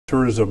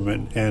tourism,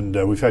 and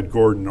we've had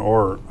Gordon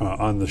Orr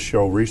on the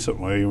show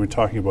recently. We're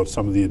talking about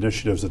some of the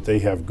initiatives that they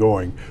have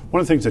going. One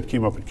of the things that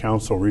came up at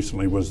council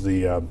recently was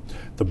the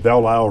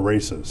Belle Isle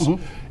races,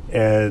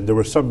 and there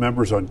were some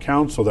members on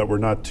council that were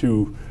not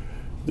too.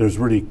 There's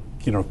really,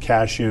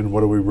 cash in.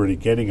 What are we really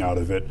getting out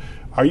of it?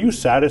 Are you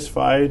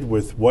satisfied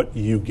with what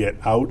you get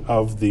out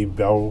of the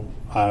Belle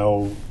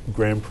Isle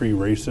Grand Prix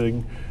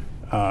racing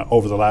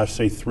over the last,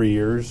 say, 3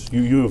 years?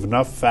 You have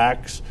enough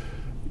facts,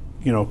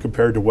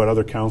 compared to what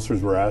other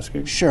councillors were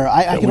asking? Sure.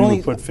 I can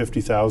only put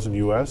 50,000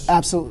 US?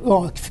 Absolutely.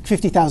 Well,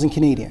 50,000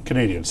 Canadian.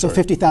 Canadian, So sorry.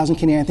 50,000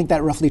 Canadian. I think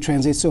that roughly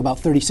translates to about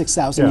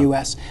 36,000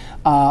 US.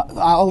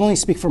 I'll only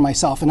speak for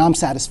myself, and I'm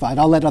satisfied.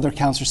 I'll let other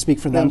councillors speak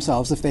for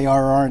themselves if they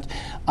are or aren't.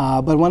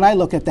 But when I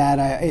look at that,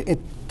 it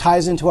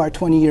ties into our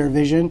 20-year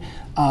vision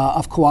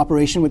of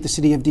cooperation with the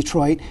City of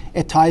Detroit.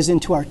 It ties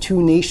into our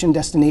two-nation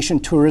destination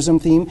tourism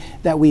theme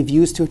that we've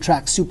used to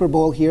attract Super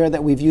Bowl here,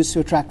 that we've used to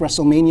attract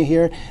WrestleMania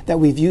here, that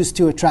we've used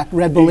to attract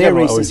Red Bull Air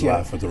races here. I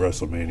always laugh at the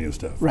WrestleMania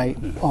stuff. Right.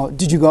 Oh,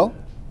 did you go?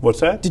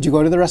 What's that? Did you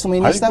go to the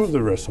WrestleMania stuff? I didn't go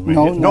to the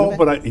WrestleMania. No,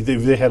 but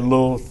they had a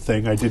little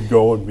thing. I did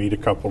go and meet a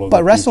couple of the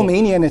people.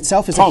 WrestleMania in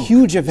itself is a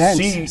huge event.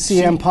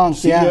 CM Punk.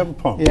 CM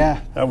Punk. Yeah.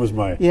 That was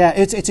my... Yeah,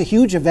 it's a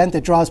huge event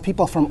that draws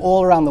people from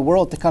all around the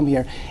world to come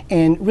here.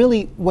 And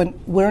really, when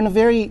we're in a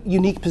very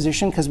unique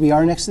position because we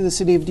are next to the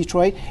City of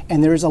Detroit,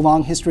 and there is a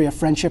long history of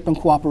friendship and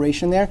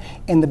cooperation there.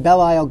 And the Belle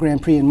Isle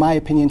Grand Prix, in my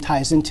opinion,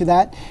 ties into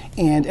that.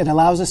 And it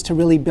allows us to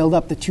really build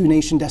up the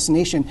two-nation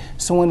destination.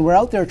 So when we're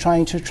out there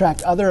trying to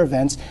attract other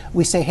events,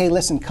 we say, hey,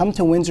 listen, come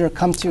to Windsor,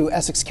 come to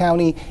Essex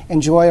County,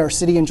 enjoy our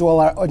city, enjoy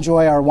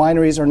our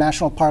wineries, our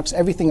national parks,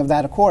 everything of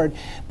that accord.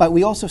 But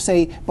we also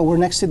say, but we're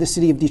next to the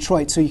City of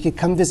Detroit, so you could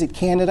come visit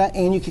Canada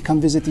and you could come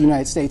visit the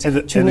United States.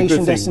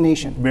 Two-nation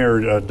destination.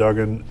 Mayor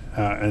Duggan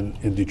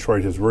in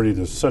Detroit has really,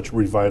 there's such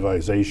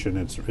revitalization.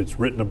 It's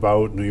written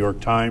about. New York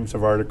Times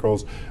have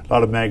articles, a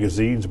lot of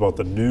magazines about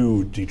the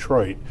new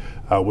Detroit,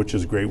 which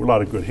is great. A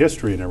lot of good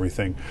history and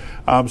everything.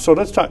 So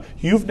let's talk.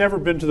 You've never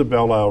been to the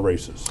Belle Isle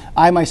races.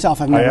 I myself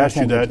have never attended. I asked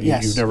you that.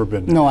 Yes. You've never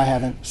been there. No, I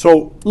haven't.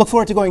 So look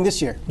forward to going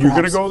this year. You're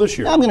going to go this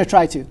year? I'm going to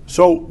try to.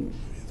 So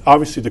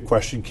obviously the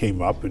question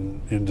came up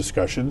in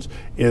discussions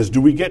is, do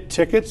we get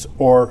tickets,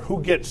 or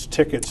who gets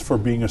tickets for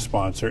being a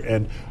sponsor,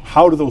 and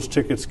how do those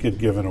tickets get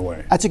given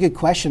away? That's a good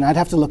question. I'd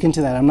have to look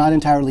into that. I'm not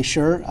entirely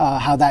sure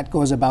how that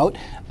goes about.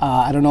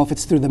 I don't know if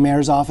it's through the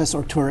mayor's office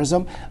or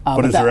tourism.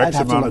 But is there X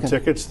amount of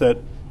tickets that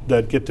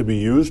get to be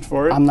used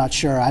for it? I'm not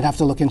sure. I'd have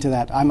to look into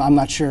that. I'm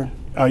not sure.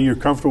 You're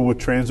comfortable with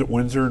Transit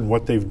Windsor and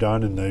what they've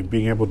done, and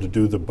being able to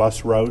do the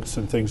bus routes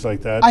and things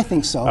like that? I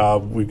think so.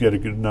 We get a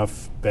good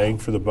enough bang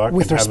for the buck.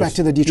 With respect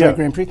to the Detroit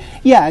Grand Prix?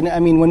 Yeah, and I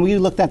mean, when we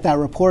looked at that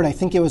report, I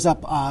think it was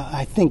up,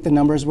 I think the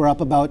numbers were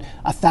up about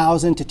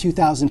 1,000 to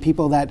 2,000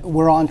 people that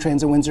were on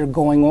Transit Windsor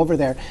going over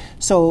there.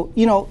 So,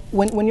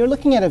 when you're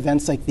looking at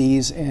events like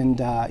these, and,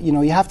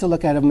 you have to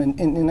look at them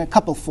in a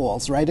couple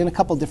folds, right, in a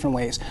couple different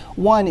ways.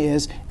 One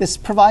is, this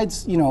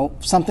provides,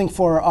 something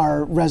for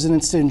our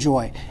residents to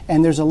enjoy.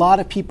 And there's a lot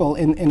of people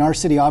in our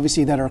city,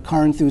 obviously, that are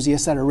car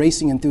enthusiasts, that are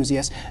racing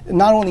enthusiasts,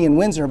 not only in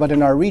Windsor, but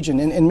in our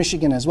region, in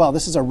Michigan as well.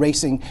 This is a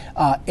racing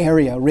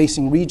area,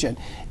 racing region.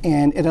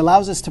 And it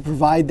allows us to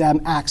provide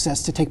them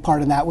access to take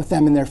part in that with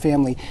them and their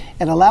family.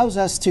 It allows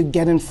us to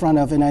get in front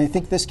of, and I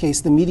think this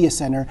case, the media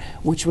center,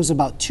 which was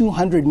about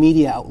 200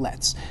 media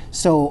outlets.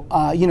 So,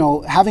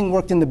 having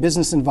worked in the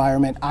business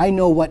environment, I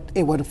know what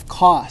it would have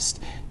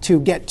cost to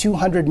get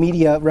 200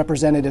 media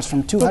representatives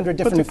from 200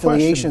 different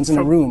affiliations in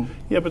a room.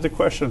 Yeah, but the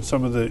question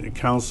some of the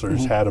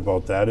councillors had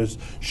about that is,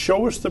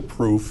 show us the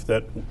proof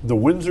that the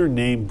Windsor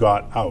name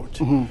got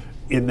out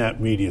in that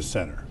media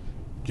center.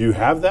 Do you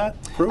have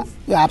that proof?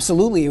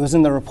 Absolutely, it was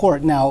in the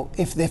report. Now,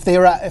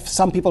 if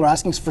some people are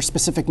asking for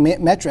specific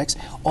metrics,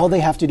 all they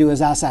have to do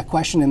is ask that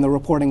question, and the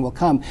reporting will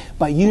come.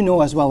 But you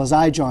know as well as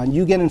I, John,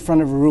 you get in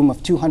front of a room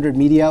of 200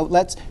 media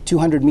outlets,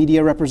 200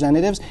 media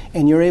representatives,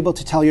 and you're able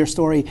to tell your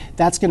story.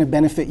 That's going to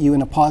benefit you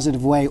in a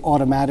positive way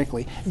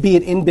automatically, be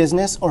it in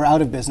business or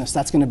out of business.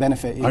 That's going to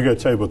benefit you. I got to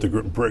tell you about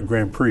the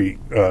Grand Prix,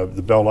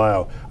 the Belle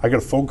Isle. I got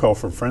a phone call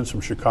from friends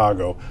from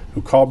Chicago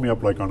who called me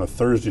up like on a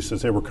Thursday.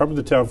 Says, "Hey, we're coming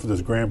to town for this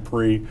Grand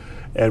Prix,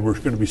 and we're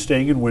going to be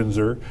staying in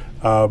Windsor.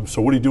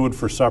 So what are you doing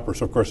for supper?"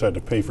 So of course I had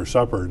to pay for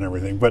supper and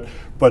everything.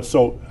 But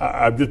so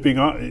I'm just being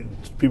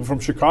honest. People from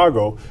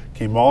Chicago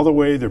came all the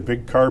way. They're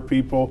big car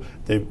people.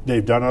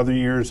 They've done other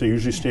years. They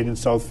usually stayed in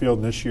Southfield,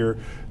 and this year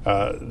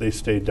they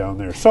stayed down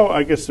there. So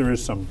I guess there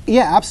is some.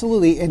 Yeah,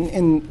 absolutely.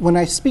 And when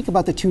I speak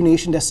about the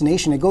two-nation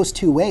destination, it goes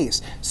two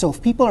ways. So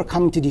if people are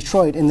coming to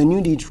Detroit, and the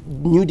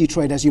new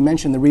Detroit, as you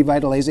mentioned, the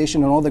revitalization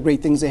and all the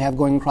great things they have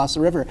going across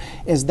the river,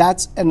 is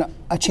that's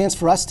a chance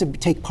for us to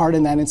take part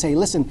in that and say,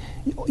 listen,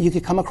 you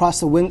could come across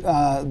the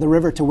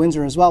river to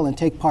Windsor as well and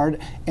take part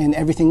in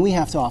everything we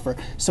have to offer.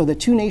 So the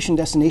two-nation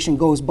destination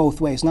goes both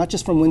ways, not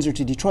just from Windsor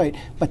to Detroit,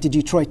 but to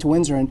Detroit to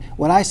Windsor. And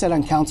what I said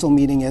on council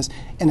meeting is,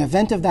 an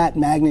event of that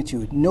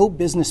magnitude, no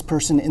business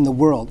person in the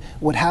world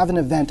would have an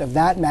event of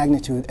that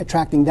magnitude,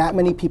 attracting that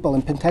many people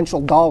and potential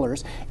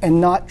dollars,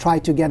 and not try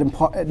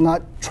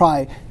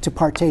to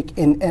partake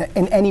in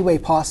any way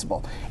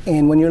possible.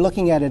 And when you're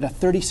looking at it, a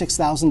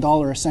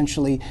 $36,000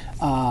 essentially,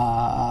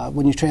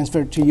 when you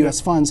transfer it to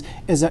U.S. funds,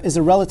 is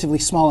a relatively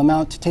small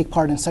amount to take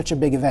part in such a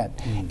big event.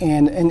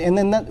 And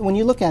then when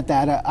you look at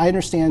that, I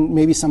understand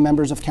maybe some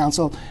members of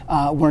council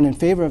weren't in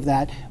favor of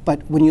that,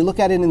 but when you look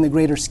at it in the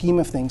greater scheme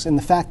of things, and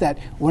the fact that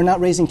we're not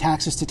raising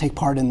taxes to take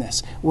part in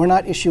this, we're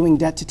not issuing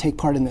debt to take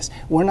part in this,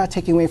 we're not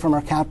taking away from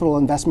our capital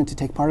investment to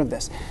take part of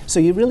this. So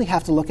you really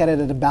have to look at it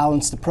at a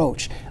balanced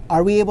approach.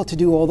 Are we able to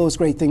do all those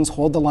great things,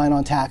 hold the line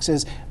on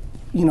taxes,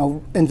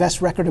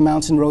 invest record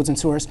amounts in roads and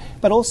sewers,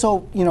 but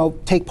also,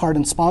 take part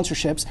in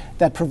sponsorships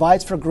that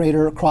provides for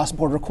greater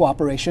cross-border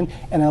cooperation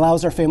and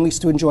allows our families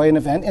to enjoy an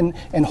event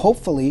and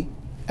hopefully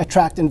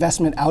attract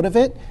investment out of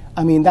it?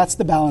 I mean, that's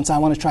the balance I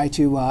want to try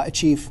to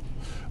achieve.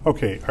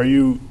 Okay, are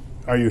you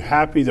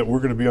happy that we're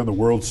going to be on the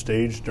world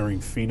stage during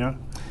FINA?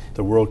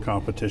 The world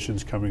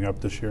competitions coming up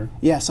this year?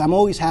 Yes, I'm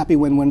always happy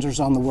when Windsor's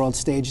on the world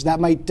stage. That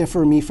might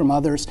differ me from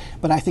others,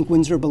 but I think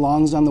Windsor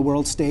belongs on the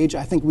world stage.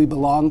 I think we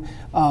belong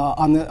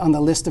on the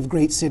list of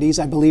great cities.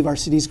 I believe our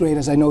city's great,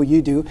 as I know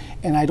you do,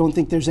 and I don't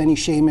think there's any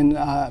shame in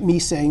me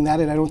saying that,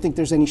 and I don't think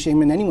there's any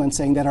shame in anyone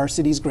saying that our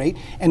city's great,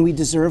 and we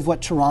deserve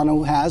what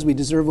Toronto has, we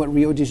deserve what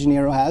Rio de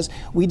Janeiro has,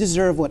 we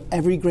deserve what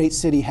every great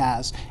city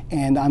has,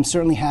 and I'm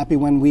certainly happy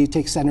when we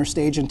take center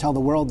stage and tell the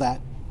world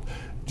that.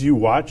 Do you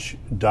watch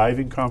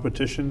diving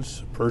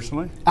competitions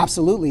personally?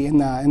 Absolutely. In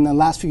the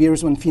last few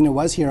years when FINA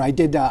was here, I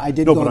did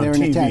go there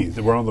and attend.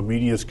 Where all the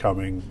media's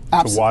coming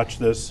to watch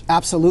this?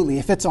 Absolutely.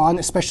 If it's on,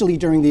 especially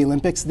during the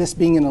Olympics, this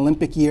being an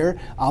Olympic year,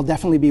 I'll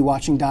definitely be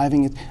watching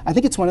diving. I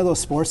think it's one of those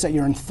sports that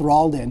you're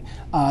enthralled in.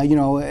 I'm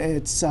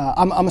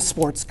a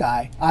sports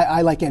guy.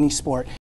 I like any sport.